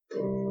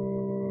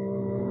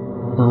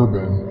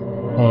urban,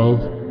 of,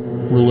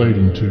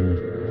 relating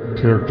to,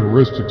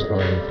 characteristics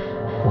of,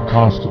 or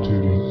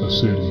constituting a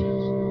city.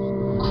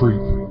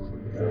 Creep,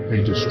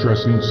 a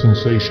distressing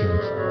sensation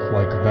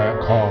like that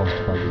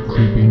caused by the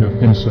creeping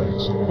of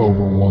insects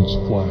over one's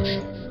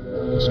flesh,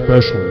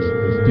 especially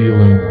a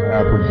feeling of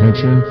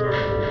apprehension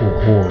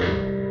or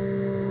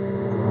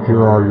horror.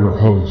 Here are your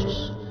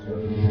hosts,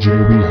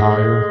 J.B.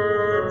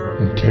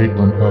 Heyer and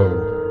Caitlin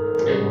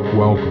O.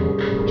 Welcome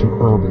to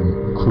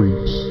Urban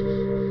Creeps.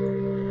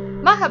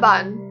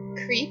 Mahaban,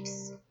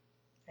 creeps.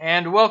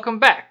 And welcome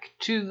back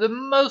to the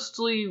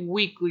mostly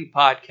weekly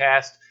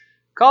podcast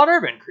called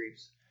Urban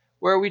Creeps,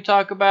 where we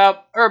talk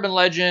about urban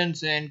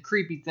legends and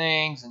creepy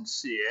things and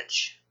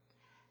such.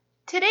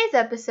 Today's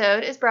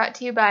episode is brought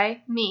to you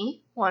by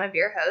me, one of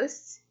your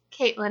hosts,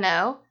 Caitlin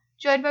O.,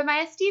 joined by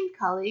my esteemed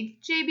colleague,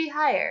 J.B.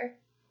 Heyer.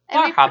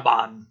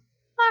 Marhaban.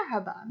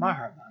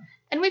 Marhaban.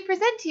 And we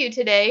present to you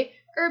today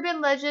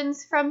urban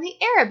legends from the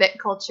Arabic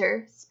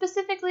culture,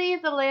 specifically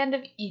the land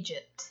of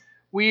Egypt.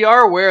 We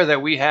are aware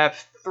that we have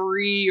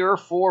 3 or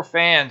 4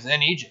 fans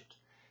in Egypt,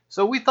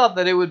 so we thought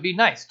that it would be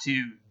nice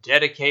to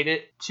dedicate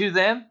it to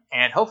them,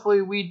 and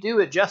hopefully we do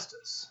it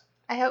justice.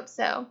 I hope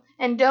so.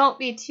 And don't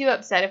be too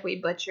upset if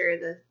we butcher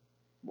the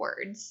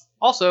words.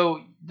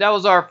 Also, that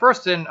was our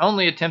first and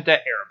only attempt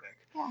at Arabic.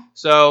 Yeah.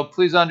 So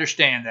please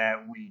understand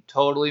that we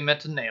totally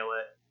meant to nail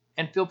it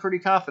and feel pretty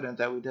confident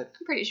that we did.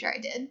 I'm pretty sure I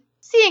did.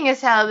 Seeing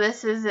as how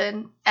this is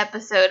an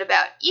episode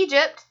about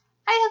Egypt,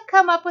 I have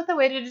come up with a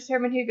way to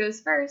determine who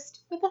goes first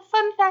with a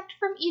fun fact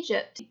from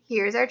Egypt.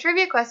 Here's our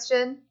trivia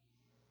question.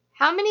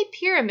 How many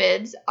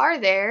pyramids are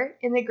there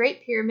in the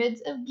Great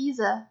Pyramids of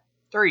Giza?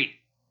 3.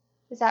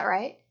 Is that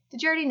right?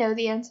 Did you already know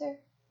the answer?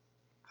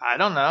 I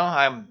don't know.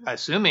 I'm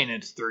assuming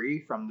it's 3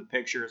 from the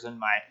pictures in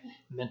my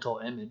mental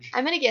image.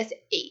 I'm going to guess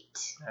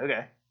 8.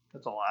 Okay.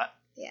 That's a lot.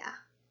 Yeah.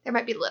 There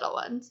might be little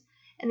ones.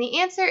 And the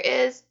answer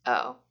is,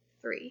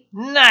 3.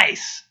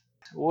 Nice!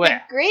 Well,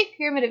 The Great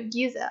Pyramid of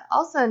Giza,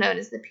 also known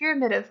as the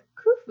Pyramid of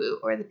Khufu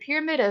or the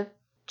Pyramid of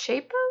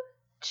Chapo?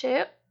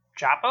 Chapo?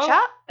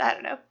 Chop? I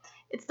don't know.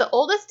 It's the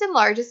oldest and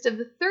largest of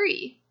the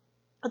 3.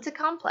 It's a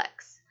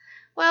complex.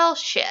 Well,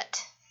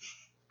 shit.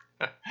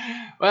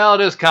 Well,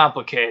 it is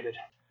complicated.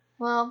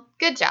 Well,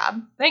 good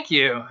job. Thank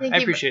you. I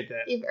appreciate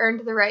that. You've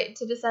earned the right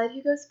to decide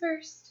who goes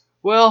first.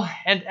 Well,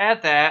 and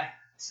at that,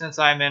 since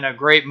I'm in a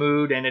great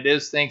mood and it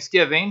is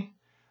Thanksgiving,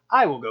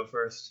 I will go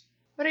first.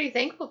 What are you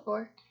thankful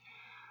for?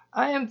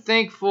 I am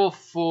thankful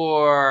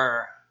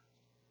for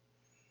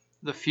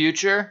the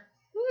future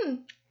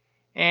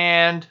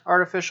and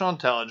artificial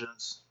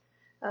intelligence.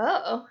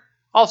 Oh.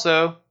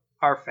 Also,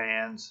 our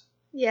fans.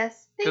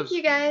 Yes. Thank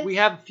you, guys. We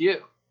have a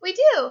few. We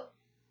do.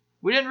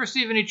 We didn't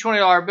receive any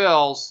 $20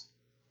 bills.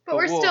 But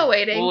we're still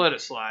waiting. We'll let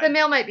it slide. The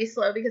mail might be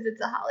slow because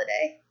it's a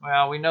holiday.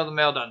 Well, we know the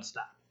mail doesn't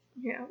stop.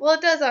 Yeah. Well,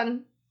 it does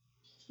on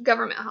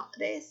government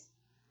holidays.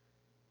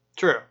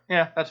 True.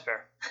 Yeah, that's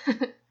fair.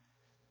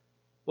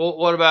 Well,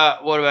 what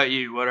about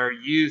you? What are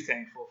you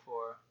thankful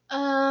for?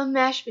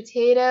 Mashed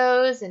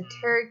potatoes and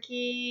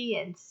turkey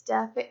and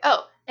stuffing.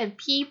 Oh, and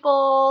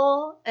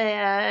people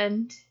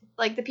and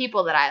like the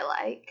people that I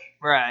like.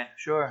 Right.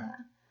 Sure.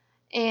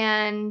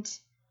 And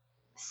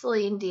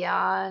Celine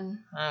Dion.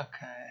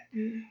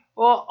 Okay.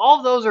 Well,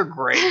 all those are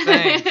great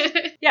things.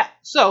 Yeah,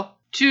 so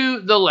to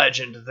the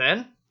legend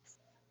then.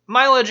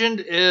 My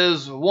legend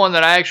is one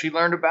that I actually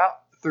learned about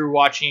through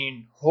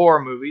watching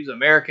horror movies,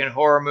 American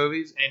horror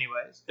movies.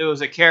 Anyways, it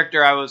was a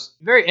character I was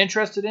very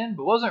interested in,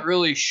 but wasn't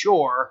really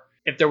sure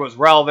if there was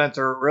relevance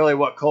or really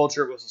what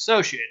culture it was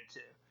associated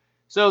to.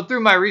 So through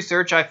my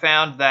research, I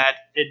found that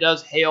it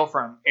does hail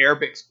from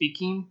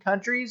Arabic-speaking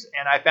countries,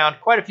 and I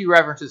found quite a few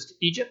references to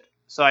Egypt.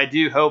 So I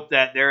do hope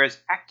that there is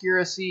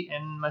accuracy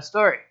in my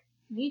story.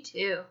 Me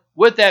too.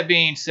 With that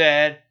being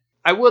said,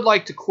 I would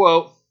like to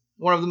quote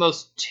one of the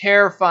most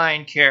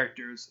terrifying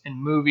characters in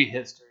movie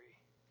history.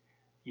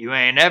 You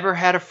ain't ever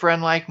had a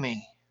friend like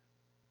me.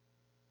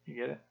 You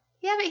get it?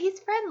 Yeah, but he's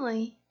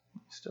friendly.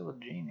 Still a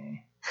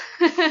genie.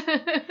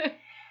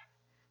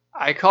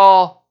 I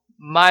call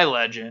my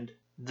legend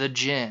the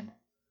Djinn.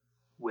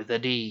 With a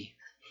D.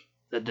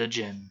 The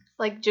Djinn.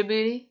 Like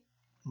Djibouti?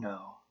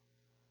 No.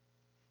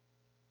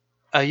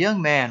 A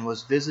young man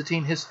was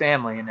visiting his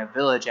family in a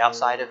village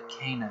outside of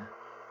Cana.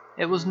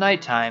 It was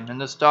nighttime and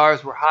the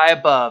stars were high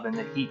above and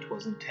the heat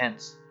was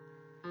intense.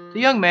 The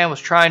young man was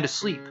trying to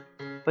sleep,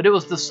 but it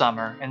was the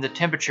summer and the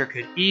temperature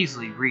could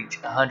easily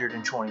reach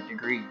 120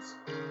 degrees.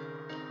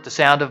 The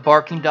sound of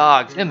barking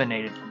dogs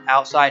emanated from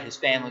outside his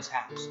family's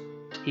house.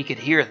 He could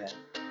hear them.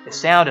 It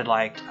sounded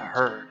like a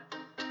herd,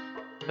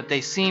 but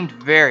they seemed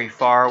very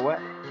far away.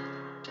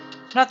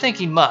 Not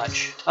thinking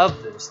much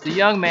of this, the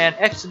young man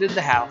exited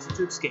the house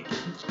to escape.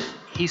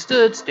 He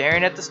stood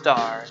staring at the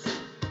stars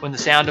when the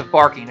sound of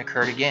barking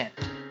occurred again,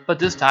 but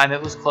this time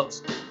it was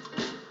closer.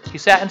 He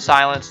sat in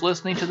silence,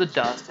 listening to the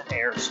dust and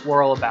air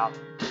swirl about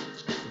him.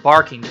 The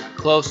barking got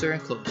closer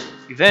and closer.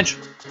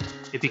 Eventually,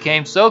 it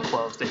became so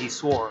close that he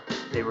swore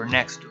they were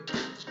next to him.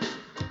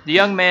 The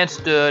young man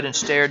stood and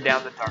stared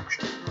down the dark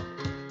shadow.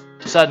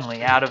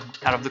 Suddenly, out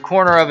of the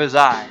corner of his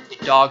eye,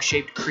 a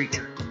dog-shaped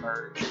creature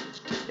emerged.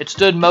 It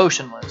stood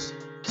motionless,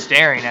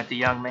 staring at the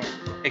young man.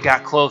 It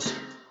got closer,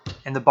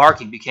 and the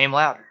barking became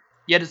louder,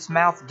 yet its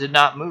mouth did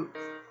not move.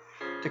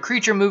 The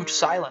creature moved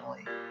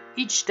silently,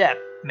 each step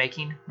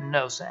making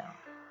no sound.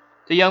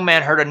 The young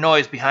man heard a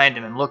noise behind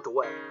him and looked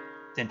away.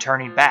 Then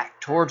turning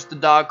back towards the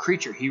dog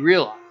creature, he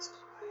realized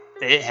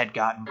that it had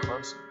gotten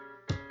closer.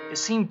 It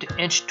seemed to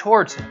inch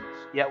towards him,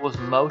 yet was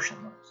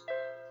motionless.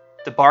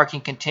 The barking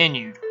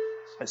continued,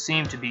 but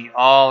seemed to be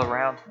all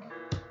around him.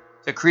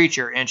 The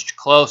creature inched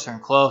closer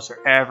and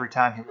closer every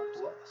time he looked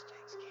away.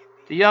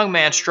 The young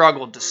man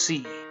struggled to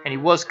see, and he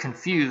was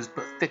confused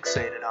but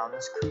fixated on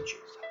this creature.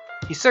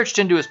 He searched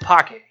into his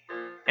pocket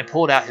and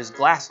pulled out his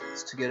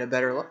glasses to get a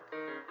better look.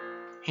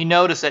 He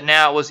noticed that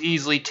now it was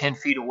easily 10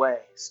 feet away,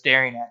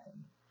 staring at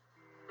him.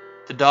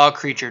 The dog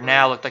creature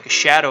now looked like a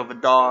shadow of a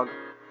dog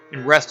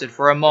and rested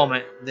for a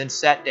moment, then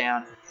sat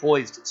down and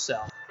poised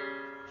itself.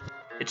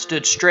 It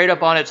stood straight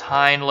up on its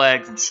hind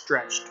legs and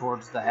stretched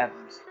towards the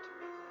heavens.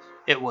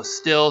 It was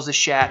still as a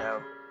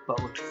shadow,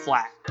 but looked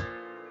flat.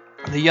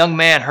 The young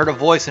man heard a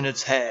voice in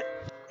its head.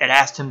 It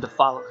asked him to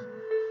follow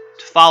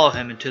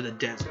him into the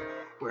desert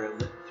where it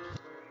lived.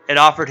 It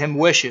offered him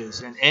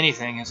wishes and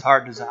anything his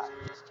heart desired.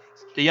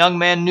 The young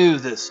man knew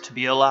this to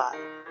be a lie.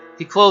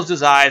 He closed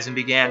his eyes and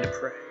began to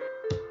pray.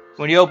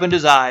 When he opened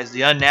his eyes,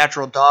 the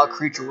unnatural dog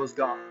creature was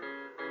gone.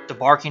 The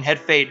barking had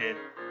faded,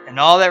 and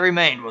all that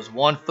remained was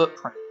one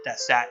footprint that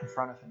sat in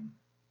front of him.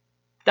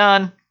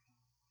 Done.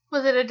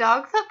 Was it a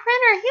dog footprint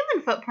or a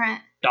human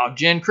footprint? Dog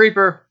Djinn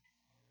Creeper.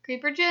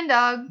 Creeper Djinn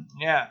dog.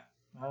 Yeah.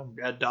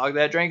 A dog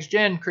that drinks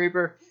gin,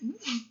 Creeper.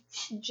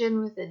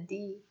 Djinn with a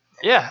D.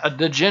 Yeah,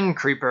 the Djinn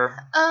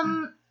Creeper.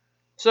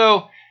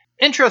 So,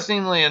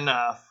 interestingly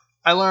enough,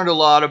 I learned a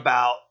lot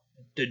about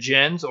the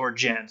Djinns or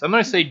Djinns. I'm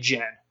going to say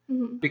Djinn.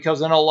 Mm-hmm.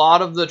 Because in a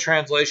lot of the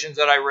translations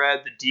that I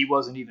read, the D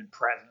wasn't even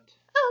present.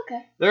 Oh,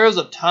 okay. There is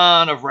a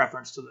ton of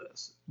reference to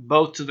this,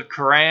 both to the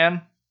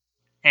Quran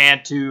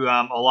and to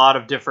a lot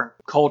of different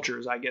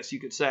cultures, I guess you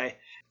could say.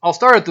 I'll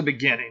start at the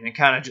beginning and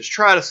kind of just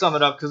try to sum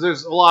it up because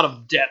there's a lot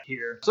of depth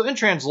here. So in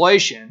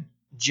translation,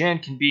 Djinn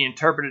can be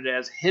interpreted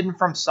as hidden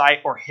from sight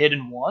or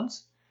hidden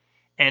ones.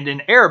 And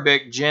in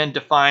Arabic, Djinn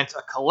defines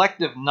a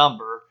collective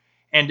number,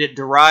 and it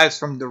derives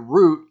from the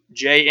root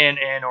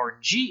JNN or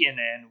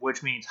GNN,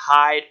 which means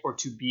hide or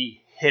to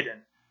be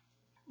hidden.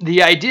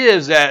 The idea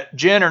is that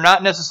Djinn are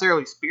not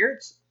necessarily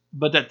spirits,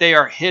 but that they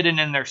are hidden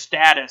in their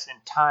status in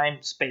time,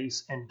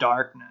 space, and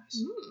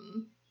darkness.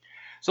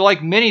 So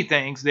like many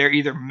things, they're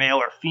either male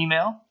or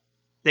female.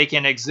 They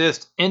can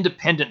exist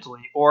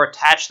independently or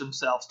attach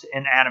themselves to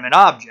inanimate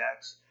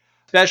objects,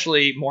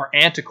 especially more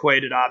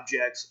antiquated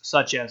objects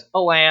such as a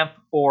lamp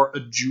or a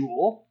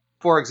jewel.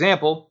 For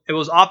example, it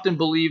was often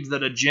believed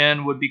that a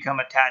Djinn would become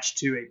attached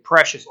to a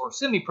precious or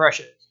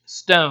semi-precious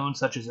stone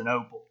such as an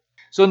opal.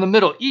 So in the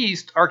Middle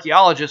East,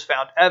 archaeologists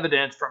found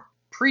evidence from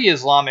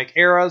pre-Islamic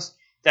eras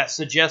that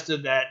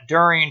suggested that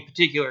during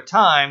particular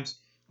times,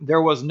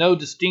 there was no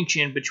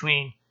distinction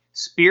between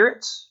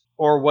spirits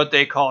or what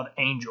they called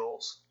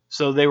angels.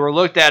 So they were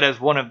looked at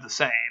as one of the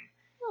same.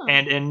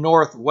 And in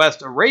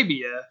northwest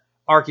Arabia,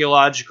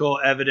 archaeological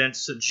evidence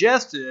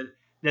suggested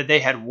that they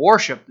had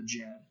worshipped the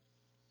Djinn.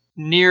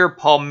 Near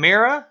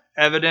Palmyra,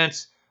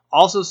 evidence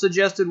also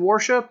suggested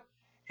worship.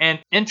 And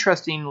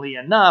interestingly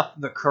enough,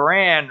 the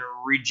Quran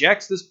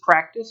rejects this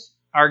practice,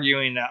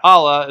 arguing that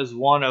Allah is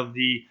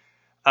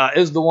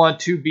the one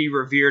to be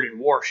revered and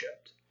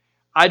worshipped.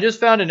 I just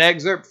found an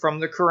excerpt from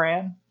the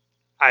Quran.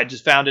 I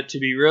just found it to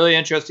be really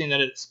interesting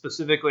that it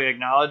specifically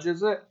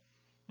acknowledges it.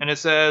 And it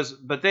says,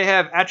 but they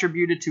have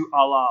attributed to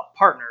Allah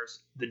partners,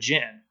 the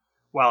Djinn,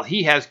 while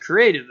he has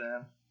created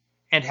them,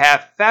 and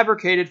have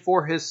fabricated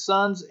for his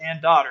sons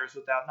and daughters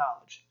without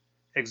knowledge.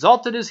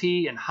 Exalted is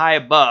he and high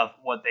above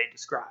what they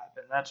describe.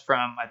 And that's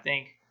from, I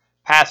think,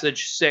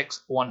 passage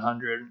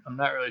 6:100. I'm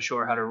not really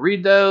sure how to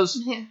read those.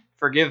 Yeah.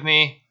 Forgive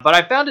me. But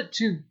I found it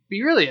to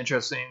be really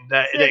interesting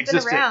that it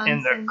existed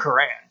in the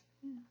Quran.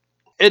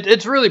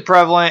 It's really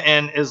prevalent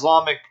in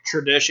Islamic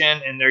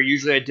tradition, and they're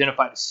usually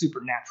identified as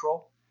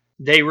supernatural.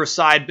 They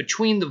reside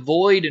between the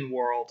void and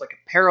world, like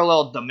a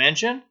parallel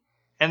dimension,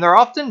 and they're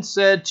often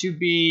said to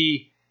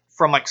be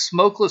from like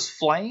smokeless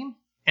flame,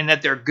 and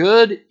that they're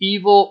good,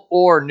 evil,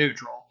 or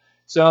neutral.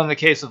 So in the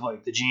case of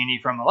like the genie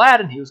from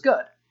Aladdin, he was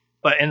good.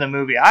 But in the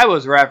movie I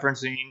was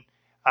referencing,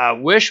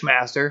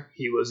 Wishmaster,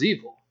 he was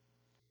evil.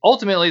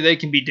 Ultimately, they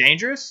can be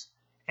dangerous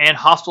and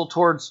hostile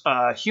towards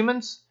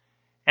humans,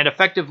 and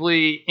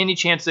effectively, any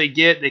chance they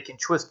get, they can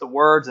twist the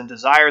words and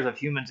desires of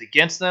humans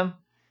against them.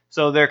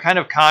 So they're kind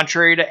of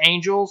contrary to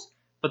angels,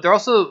 but they're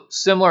also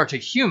similar to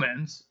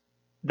humans,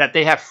 that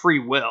they have free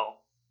will.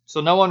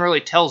 So no one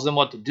really tells them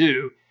what to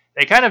do.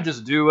 They kind of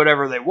just do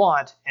whatever they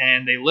want,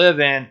 and they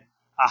live in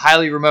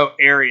highly remote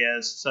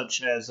areas,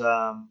 such as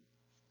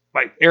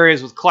like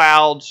areas with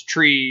clouds,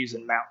 trees,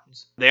 and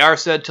mountains. They are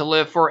said to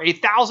live for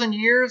 1,000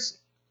 years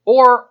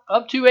or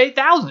up to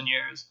 8,000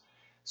 years.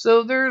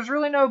 So there's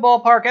really no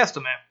ballpark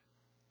estimate.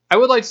 I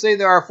would like to say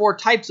there are 4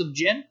 types of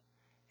Djinn,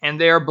 and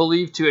they are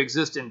believed to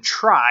exist in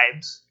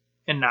tribes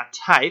and not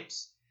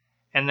types,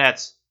 and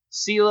that's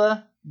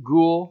Sela,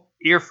 Ghoul,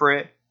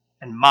 Ifrit,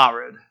 and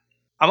Marud.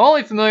 I'm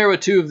only familiar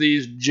with 2 of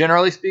these,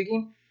 generally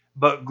speaking,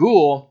 but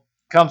Ghoul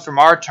comes from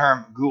our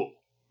term ghoul.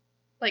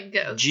 Like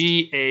ghost.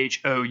 Ghoul.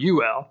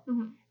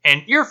 Mm-hmm.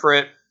 And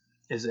Ifrit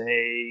is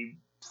a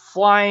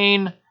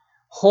flying,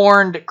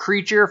 horned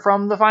creature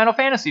from the Final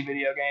Fantasy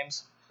video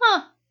games.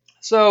 Huh.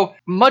 So,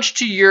 much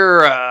to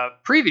your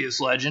previous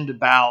legend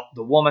about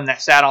the woman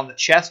that sat on the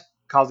chest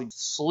causing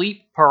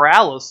sleep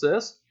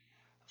paralysis,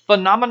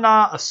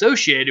 phenomena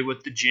associated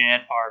with the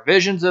Djinn are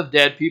visions of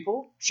dead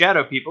people,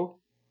 shadow people,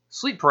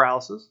 sleep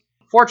paralysis,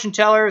 fortune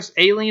tellers,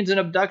 aliens and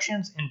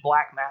abductions, and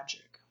black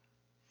magic.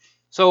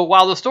 So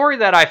while the story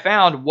that I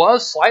found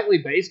was slightly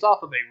based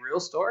off of a real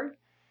story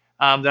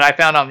that I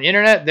found on the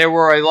internet, there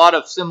were a lot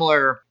of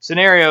similar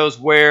scenarios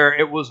where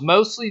it was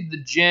mostly the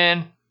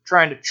Djinn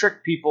trying to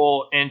trick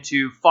people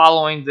into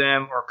following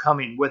them or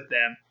coming with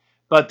them.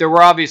 But there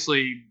were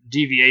obviously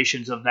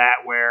deviations of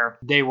that where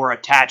they were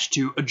attached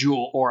to a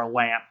jewel or a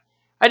lamp.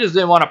 I just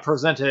didn't want to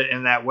present it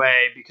in that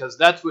way because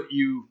that's what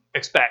you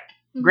expect.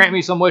 Mm-hmm. Grant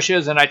me some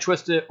wishes and I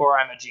twist it, or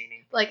I'm a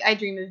genie. Like I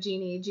Dream of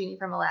Genie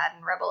from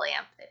Aladdin, Rebel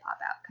Lamp, they pop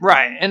out.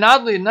 Right, and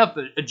oddly enough,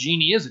 a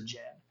genie is a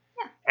Djinn.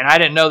 Yeah. And I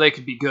didn't know they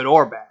could be good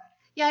or bad.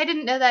 Yeah, I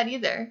didn't know that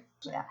either.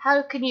 Yeah.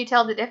 How can you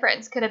tell the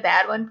difference? Could a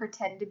bad one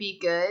pretend to be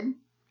good?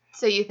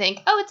 So you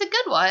think, oh, it's a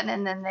good one,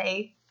 and then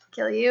they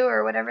kill you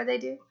or whatever they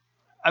do?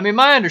 I mean,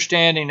 my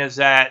understanding is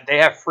that they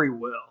have free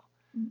will.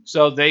 Mm-hmm.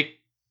 So they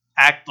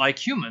act like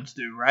humans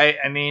do, right?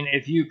 I mean,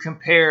 if you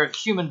compare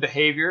human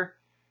behavior,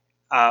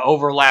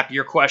 overlap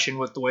your question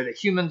with the way that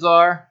humans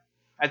are,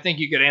 I think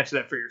you could answer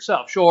that for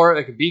yourself. Sure,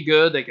 they could be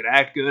good, they could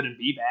act good and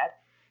be bad.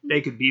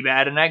 They could be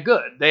bad and act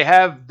good. They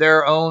have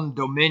their own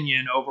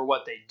dominion over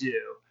what they do.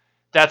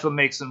 That's what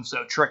makes them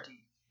so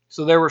tricky.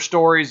 So there were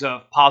stories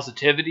of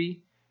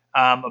positivity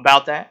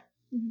about that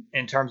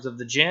in terms of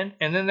the Djinn.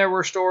 And then there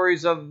were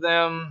stories of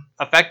them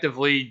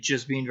effectively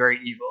just being very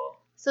evil.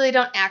 So they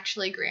don't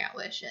actually grant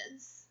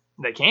wishes.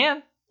 They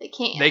can. They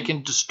can. They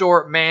can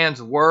distort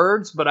man's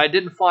words, but I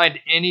didn't find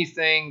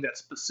anything that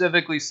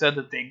specifically said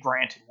that they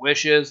granted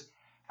wishes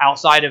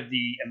outside of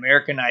the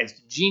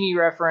Americanized genie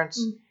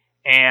reference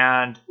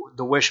and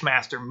the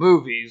Wishmaster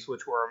movies,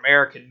 which were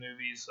American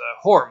movies,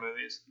 horror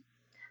movies.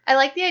 I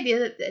like the idea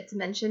that it's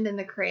mentioned in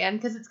the Quran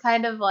because it's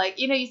kind of like,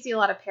 you see a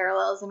lot of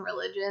parallels in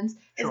religions.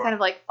 It's kind of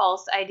like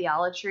false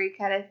idolatry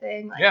kind of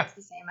thing. Like It's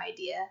the same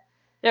idea.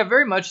 Yeah,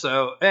 very much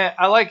so.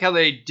 I like how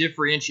they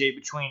differentiate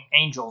between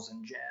angels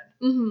and Djinn.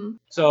 Mm-hmm.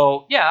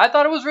 So, yeah, I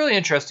thought it was really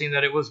interesting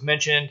that it was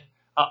mentioned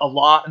a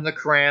lot in the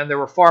Quran. There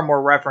were far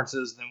more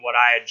references than what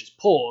I had just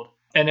pulled.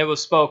 And it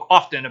was spoke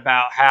often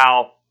about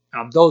how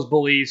those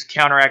beliefs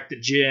counteract the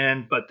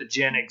Djinn, but the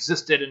Djinn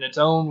existed in its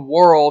own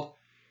world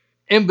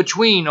in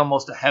between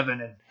almost a heaven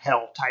and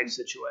hell type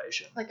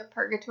situation. Like a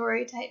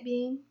purgatory type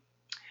being?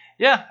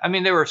 Yeah, I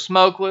mean, they were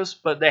smokeless,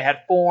 but they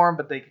had form,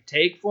 but they could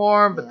take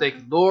form, but they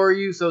could lure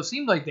you. So it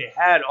seemed like they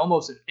had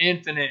almost an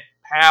infinite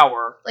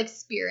power. Like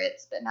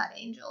spirits, but not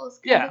angels.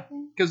 Yeah,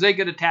 because they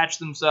could attach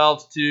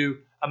themselves to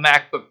a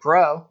MacBook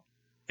Pro,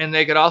 and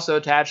they could also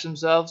attach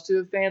themselves to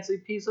a fancy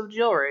piece of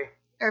jewelry.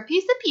 Or a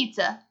piece of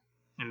pizza.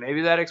 And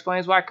maybe that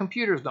explains why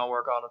computers don't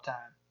work all the time.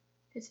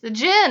 It's the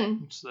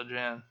Djinn. It's the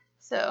Djinn.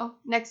 So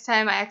next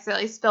time I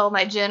accidentally spill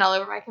my gin all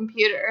over my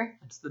computer.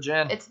 It's the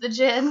Djinn. It's the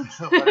Djinn.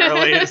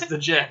 Literally, it's the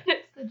Djinn.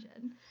 It's the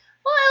Djinn.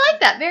 Well, I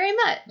like that very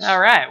much. All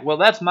right. Well,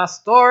 that's my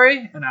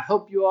story, and I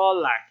hope you all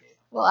like it.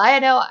 Well, I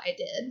know I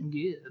did.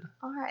 Good.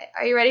 All right.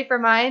 Are you ready for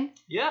mine?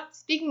 Yeah.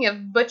 Speaking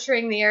of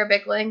butchering the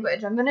Arabic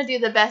language, I'm going to do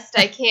the best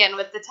I can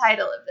with the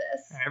title of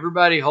this.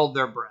 Everybody hold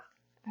their breath.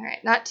 All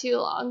right. Not too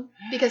long.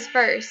 Because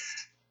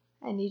first,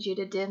 I need you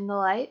to dim the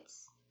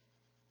lights,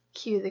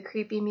 cue the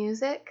creepy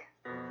music,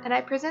 and I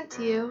present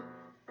to you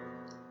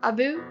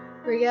Abu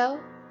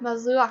Riel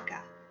Mazluaka.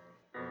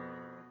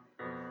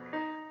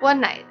 One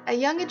night, a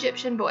young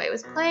Egyptian boy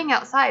was playing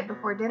outside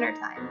before dinner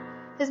time.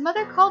 His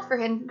mother called for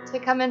him to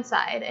come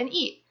inside and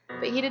eat,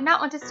 but he did not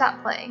want to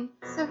stop playing,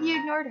 so he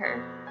ignored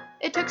her.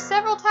 It took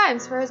several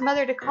times for his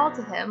mother to call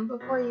to him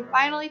before he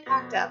finally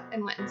packed up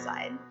and went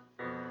inside.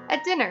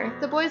 At dinner,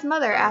 the boy's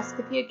mother asked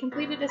if he had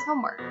completed his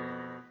homework.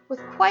 With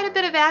quite a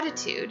bit of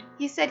attitude,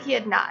 he said he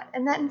had not,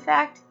 and that in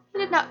fact, he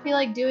did not feel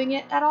like doing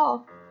it at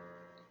all.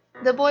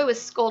 The boy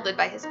was scolded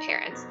by his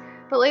parents,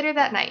 but later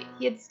that night,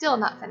 he had still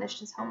not finished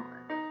his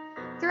homework.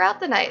 Throughout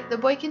the night, the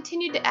boy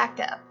continued to act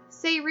up,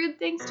 say rude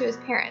things to his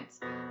parents,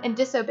 and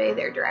disobey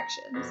their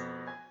directions.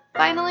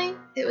 Finally,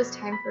 it was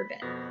time for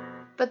bed.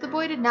 But the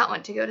boy did not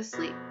want to go to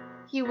sleep.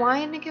 He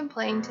whined and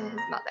complained to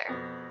his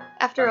mother.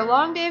 After a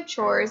long day of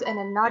chores and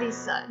a naughty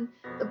son,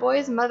 the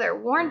boy's mother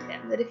warned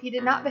him that if he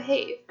did not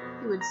behave,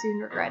 he would soon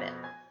regret it.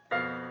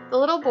 The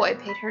little boy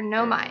paid her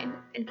no mind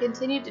and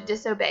continued to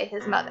disobey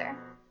his mother.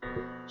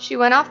 She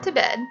went off to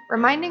bed,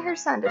 reminding her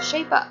son to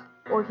shape up,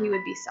 or he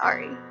would be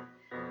sorry.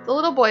 The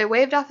little boy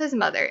waved off his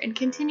mother and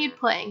continued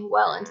playing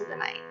well into the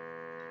night.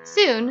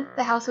 Soon,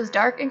 the house was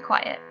dark and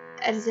quiet,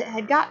 as it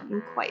had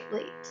gotten quite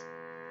late.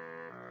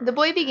 The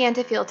boy began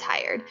to feel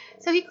tired,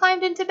 so he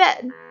climbed into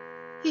bed.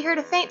 He heard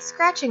a faint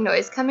scratching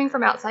noise coming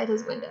from outside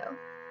his window.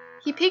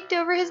 He peeked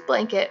over his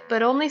blanket,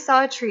 but only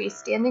saw a tree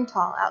standing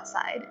tall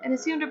outside, and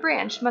assumed a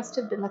branch must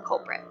have been the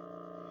culprit.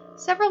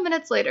 Several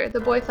minutes later, the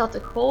boy felt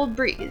a cold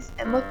breeze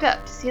and looked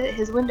up to see that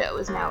his window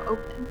was now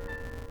open.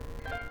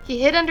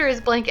 He hid under his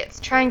blankets,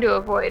 trying to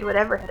avoid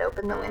whatever had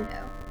opened the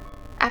window.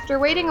 After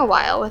waiting a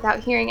while without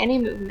hearing any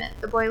movement,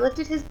 the boy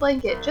lifted his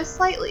blanket just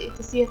slightly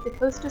to see if the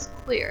coast was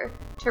clear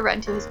to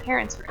run to his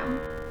parents' room.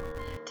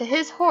 To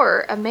his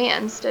horror, a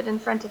man stood in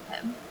front of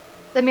him.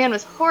 The man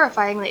was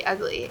horrifyingly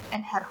ugly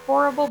and had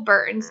horrible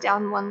burns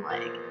down one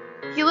leg.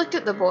 He looked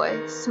at the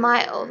boy,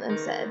 smiled, and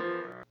said,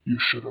 You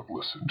should have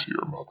listened to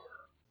your mother.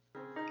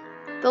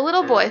 The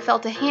little boy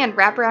felt a hand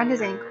wrap around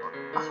his ankle,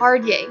 a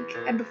hard yank,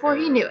 and before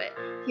he knew it,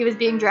 he was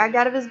being dragged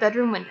out of his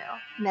bedroom window,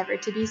 never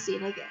to be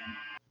seen again.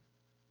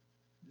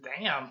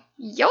 Damn.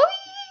 Yoy!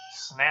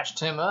 Snatched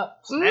him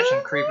up.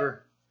 Snatching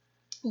creeper.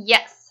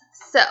 Yes.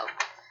 So,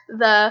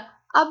 the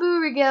Abu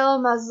Rigel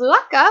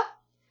Mazluaka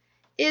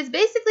is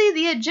basically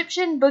the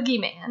Egyptian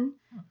boogeyman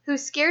who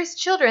scares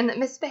children that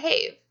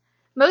misbehave.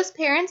 Most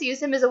parents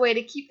use him as a way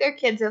to keep their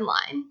kids in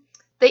line.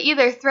 They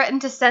either threaten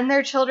to send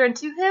their children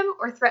to him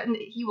or threaten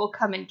that he will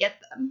come and get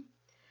them.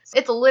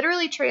 It's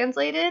literally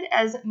translated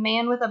as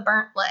man with a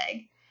burnt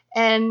leg.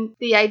 And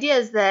the idea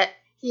is that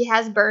he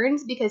has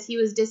burns because he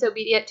was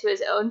disobedient to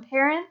his own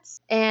parents,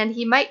 and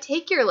he might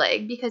take your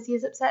leg because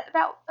he's upset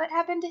about what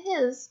happened to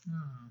his.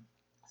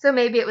 So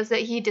maybe it was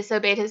that he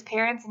disobeyed his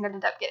parents and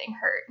ended up getting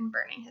hurt and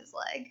burning his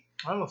leg.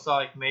 I almost thought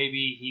like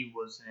maybe he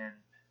was in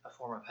a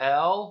form of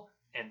hell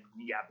and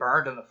he got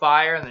burned in the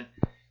fire and then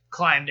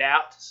climbed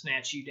out to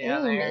snatch you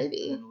down there.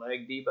 Maybe. And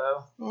leg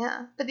Debo.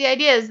 Yeah. But the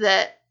idea is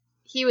that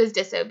he was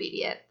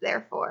disobedient,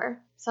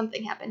 therefore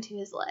something happened to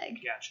his leg.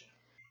 Gotcha.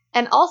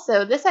 And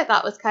also, this I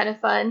thought was kind of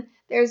fun.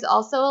 There's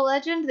also a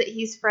legend that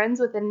he's friends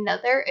with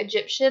another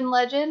Egyptian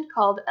legend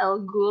called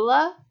El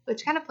Ghula,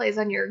 which kind of plays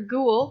on your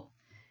ghoul.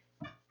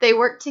 They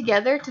work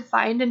together to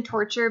find and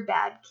torture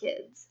bad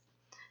kids.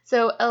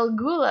 So El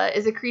Ghula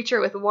is a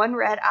creature with one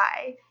red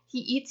eye. He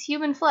eats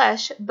human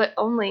flesh, but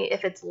only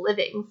if it's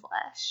living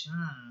flesh.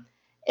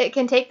 It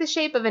can take the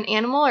shape of an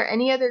animal or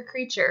any other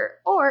creature,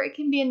 or it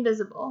can be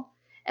invisible.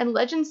 And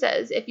legend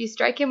says if you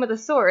strike him with a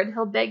sword,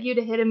 he'll beg you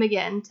to hit him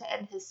again to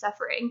end his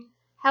suffering.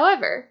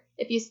 However,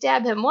 if you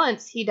stab him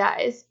once, he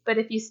dies, but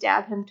if you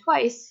stab him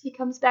twice, he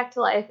comes back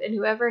to life, and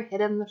whoever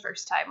hit him the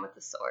first time with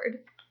the sword.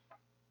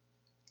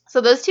 So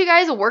those two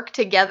guys work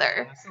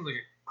together. That sounds like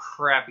a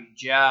crappy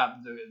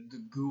job, the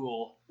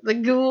ghoul. The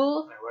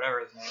ghoul. Or whatever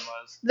his name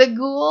was. The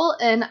ghoul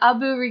and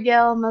Abu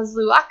Rigel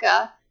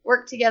Mazluaka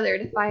work together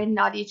to find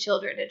naughty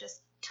children to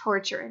just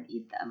torture and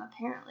eat them,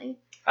 apparently.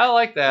 I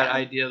like that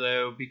idea,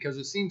 though, because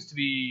it seems to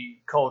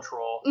be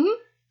cultural. Mhm.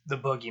 The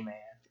boogeyman.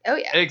 Oh,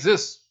 yeah. It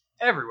exists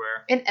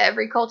everywhere. In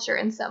every culture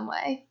in some way.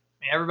 I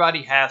mean,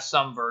 everybody has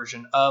some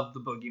version of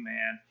the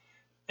boogeyman.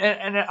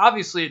 And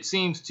obviously its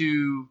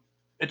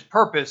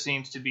purpose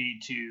seems to be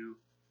to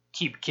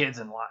keep kids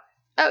in line.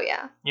 Oh,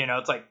 yeah. You know,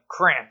 it's like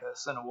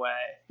Krampus in a way.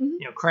 Mhm.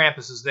 You know,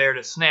 Krampus is there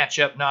to snatch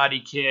up naughty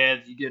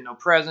kids. You get no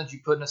presents, you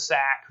put in a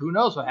sack. Who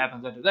knows what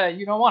happens after that?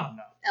 You don't want to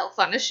know. Elf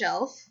on a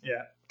shelf.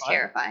 Yeah.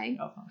 Terrifying.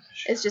 Elf on a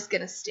shelf. It's just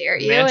going to stare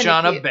at you. Bench and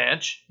on if a you...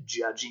 bench,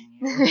 judging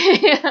you.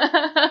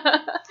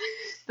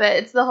 But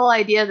it's the whole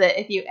idea that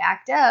if you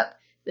act up,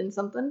 then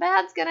something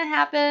bad's going to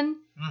happen.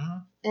 Mm-hmm.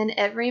 And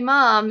every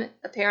mom,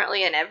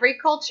 apparently in every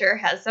culture,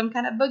 has some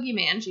kind of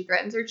boogeyman she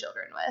threatens her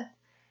children with.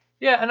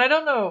 Yeah, and I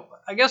don't know.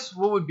 I guess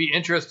what would be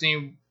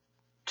interesting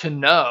to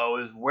know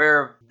is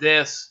where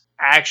this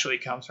actually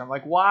comes from.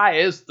 Like, why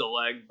is the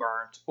leg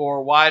burnt?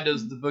 Or why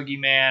does the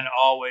boogeyman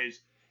always,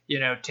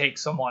 take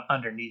someone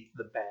underneath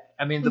the bed?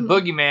 I mean, the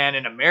boogeyman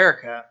in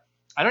America,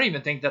 I don't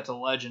even think that's a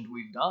legend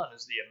we've done,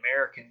 is the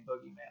American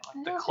boogeyman.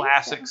 Like the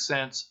classic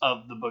sense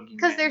of the boogeyman.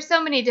 Because there's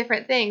so many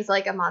different things,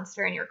 like a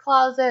monster in your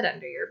closet,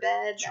 under your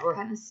bed, that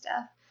kind of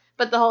stuff.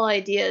 But the whole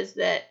idea is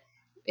that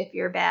if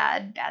you're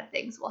bad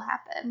things will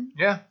happen.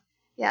 Yeah.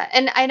 Yeah,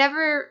 and I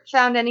never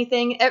found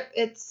anything.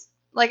 It's,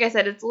 like I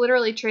said, it's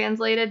literally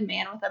translated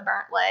man with a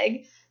burnt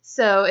leg.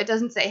 So it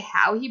doesn't say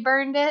how he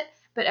burned it,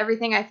 but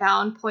everything I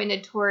found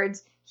pointed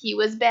towards he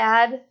was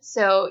bad.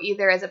 So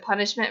either as a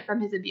punishment from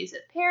his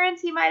abusive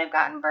parents, he might have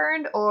gotten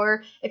burned,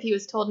 or if he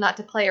was told not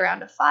to play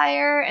around a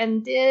fire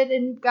and did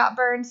and got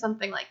burned,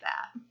 something like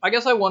that. I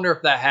guess I wonder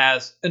if that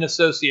has an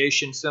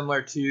association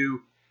similar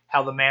to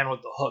how the man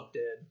with the hook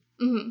did.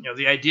 Mm-hmm.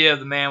 The idea of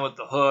the man with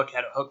the hook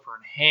had a hook for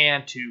a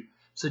hand to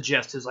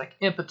suggest his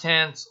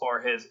impotence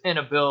or his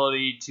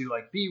inability to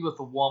be with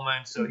a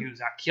woman, so he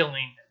was out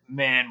killing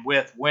men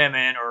with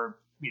women or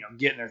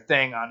getting their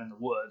thing on in the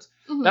woods.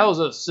 Mm-hmm. That was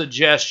a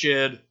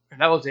suggested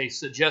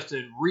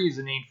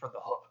reasoning for the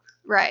hook.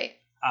 Right.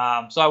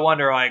 So I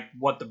wonder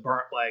what the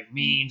burnt leg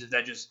means. Is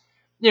that just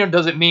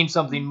does it mean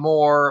something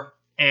more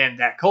in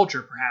that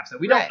culture perhaps that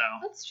we don't know?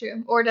 That's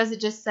true. Or does it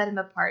just set him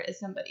apart as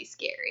somebody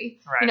scary?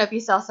 Right. If you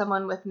saw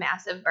someone with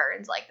massive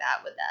burns like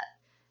that, would that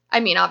I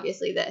mean,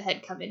 obviously, that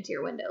had come into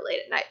your window late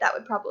at night, that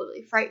would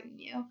probably frighten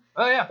you.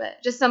 Oh, yeah.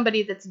 But just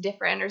somebody that's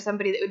different or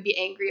somebody that would be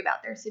angry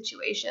about their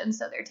situation,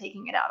 so they're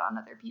taking it out on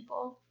other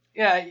people.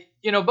 Yeah,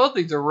 both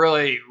these are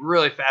really,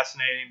 really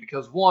fascinating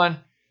because one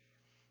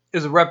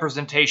is a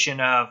representation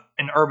of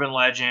an urban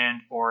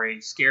legend or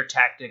a scare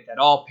tactic that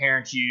all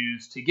parents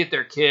use to get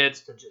their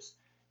kids to just,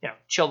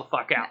 chill the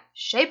fuck out.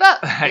 Shape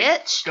up,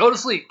 bitch. Go to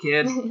sleep,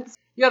 kid. You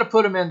got to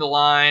put them in the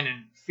line,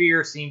 and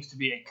fear seems to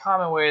be a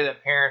common way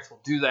that parents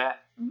will do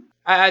that. Mm-hmm.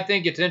 I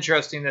think it's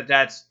interesting that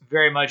that's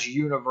very much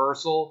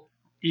universal,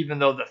 even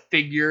though the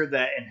figure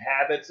that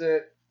inhabits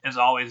it is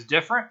always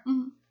different.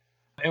 Mm-hmm.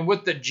 And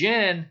with the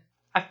Djinn,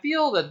 I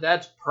feel that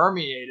that's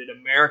permeated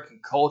American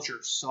culture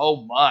so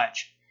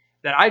much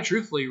that I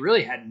truthfully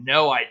really had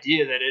no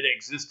idea that it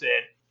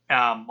existed,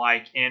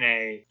 like in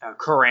a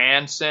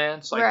Quran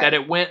sense, like that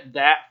it went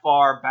that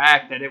far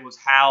back that it was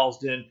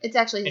housed in. It's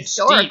actually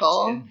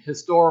historical. In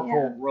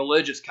historical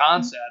religious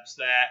concepts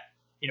that,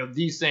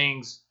 these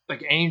things,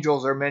 like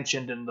angels are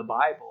mentioned in the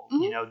Bible,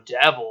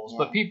 devils,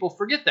 but people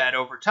forget that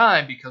over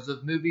time because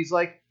of movies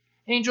like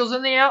Angels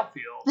in the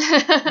Outfield,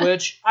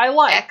 which I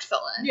like.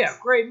 Excellent. Yeah,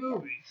 great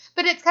movie.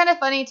 But it's kind of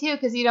funny, too,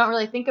 because you don't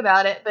really think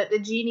about it, but the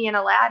genie in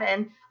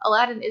Aladdin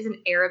is an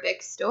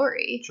Arabic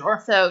story.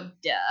 Sure. So,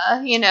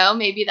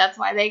 maybe that's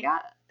why they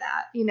got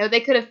that. They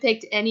could have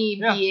picked any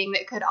being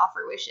that could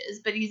offer wishes,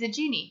 but he's a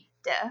genie.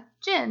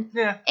 Djinn.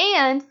 Yeah.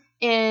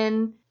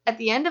 And at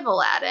the end of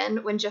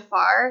Aladdin, when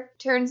Jafar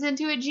turns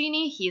into a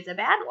genie, he's a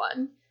bad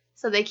one.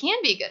 So they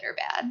can be good or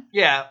bad.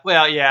 Yeah,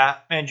 well, yeah,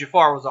 and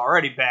Jafar was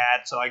already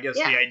bad, so I guess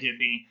the idea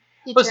being...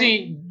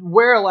 See,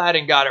 where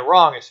Aladdin got it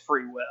wrong is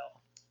free will.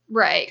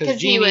 Right,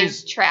 because he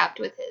was trapped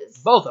with his...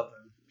 Both of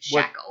them.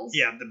 Shackles.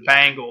 The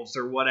bangles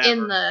or whatever.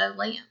 In the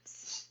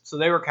lamps. So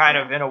they were kind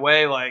of, in a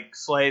way, like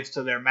slaves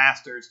to their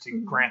masters to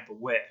grant the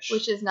wish.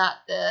 Which is not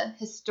the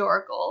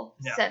historical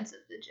sense of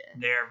the Djinn.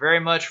 They're very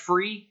much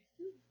free.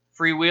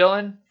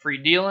 Free-wheeling,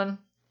 free-dealing.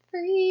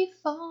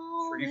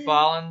 Free-falling.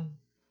 Free-falling.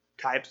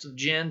 Types of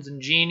jinns and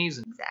genies.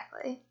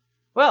 Exactly.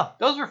 Well,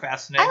 those were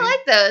fascinating. I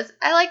like those.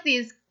 I like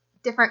these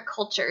different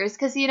cultures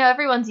because,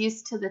 everyone's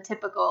used to the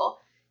typical,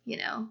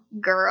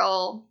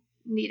 girl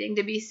needing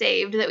to be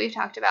saved that we've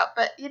talked about.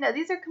 But,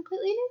 these are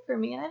completely new for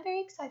me, and I'm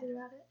very excited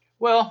about it.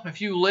 Well,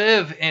 if you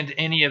live in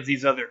any of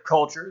these other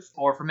cultures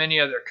or from any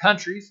other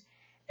countries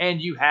and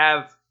you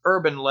have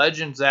urban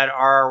legends that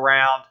are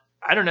around,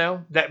 I don't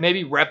know, that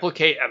maybe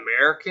replicate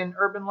American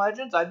urban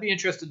legends, I'd be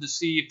interested to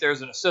see if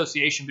there's an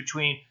association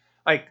between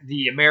like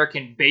the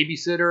American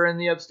babysitter in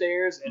the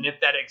upstairs, and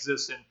if that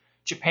exists in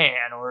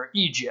Japan or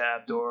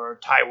Egypt or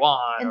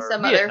Taiwan in or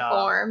some Vietnam. other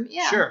form.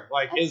 Yeah. Sure.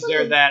 Like, absolutely. Is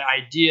there that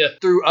idea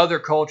through other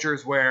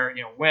cultures where,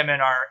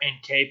 women are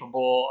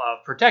incapable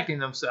of protecting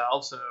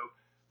themselves? So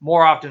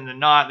more often than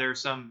not, there's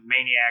some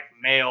maniac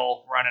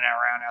male running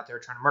around out there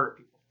trying to murder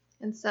people.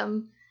 And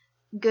some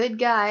good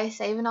guy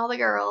saving all the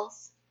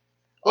girls.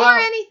 Well, or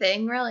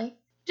anything, really.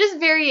 Just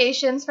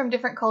variations from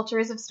different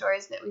cultures of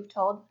stories that we've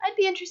told. I'd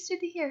be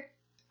interested to hear.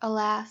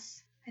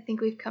 Alas, I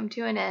think we've come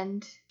to an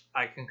end.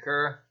 I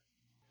concur.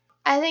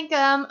 I think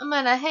I'm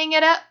going to hang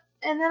it up,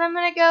 and then I'm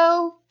going to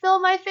go fill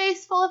my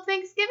face full of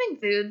Thanksgiving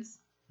foods.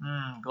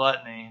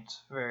 Gluttony.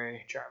 It's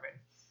very charming.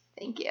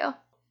 Thank you.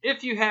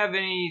 If you have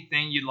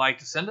anything you'd like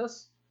to send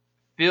us,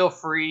 feel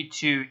free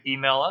to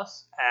email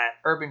us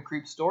at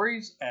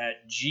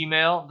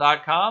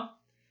urbancreepstories@gmail.com.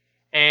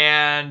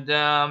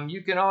 And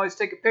you can always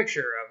take a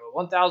picture of a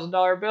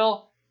 $1,000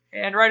 bill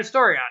and write a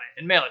story on it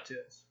and mail it to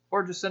us.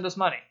 Or just send us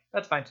money.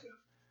 That's fine too.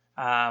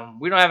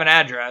 We don't have an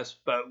address,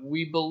 but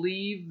we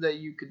believe that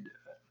you could do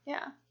it.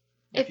 Yeah.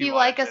 If you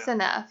like us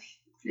enough,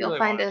 you'll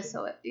find a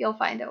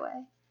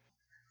way.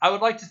 I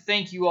would like to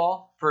thank you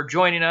all for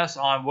joining us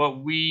on what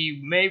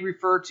we may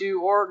refer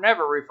to or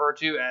never refer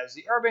to as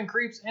the Urban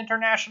Creeps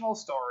International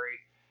Story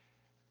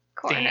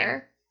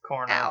Corner.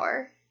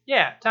 Hour.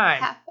 Yeah,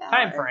 time. Half hour.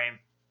 Time frame.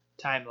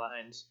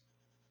 Timelines.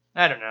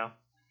 I don't know.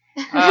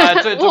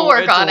 We'll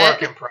work on it. It's a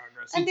work in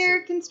progress.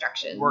 Under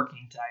construction.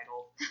 Working title.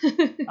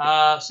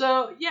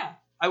 So, yeah,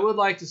 I would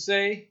like to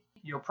say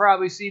you'll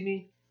probably see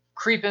me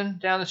creeping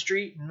down the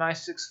street in my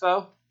 6'4".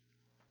 Oh,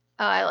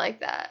 I like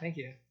that. Thank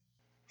you.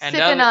 And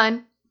sipping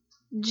on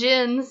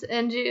gins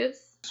and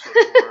juice.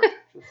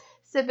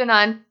 Sipping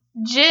on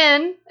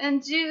gin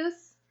and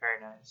juice.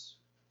 Very nice.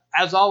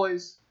 As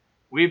always,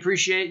 we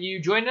appreciate you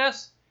joining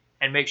us,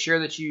 and make sure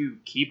that you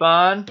keep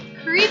on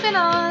creeping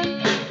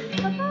on.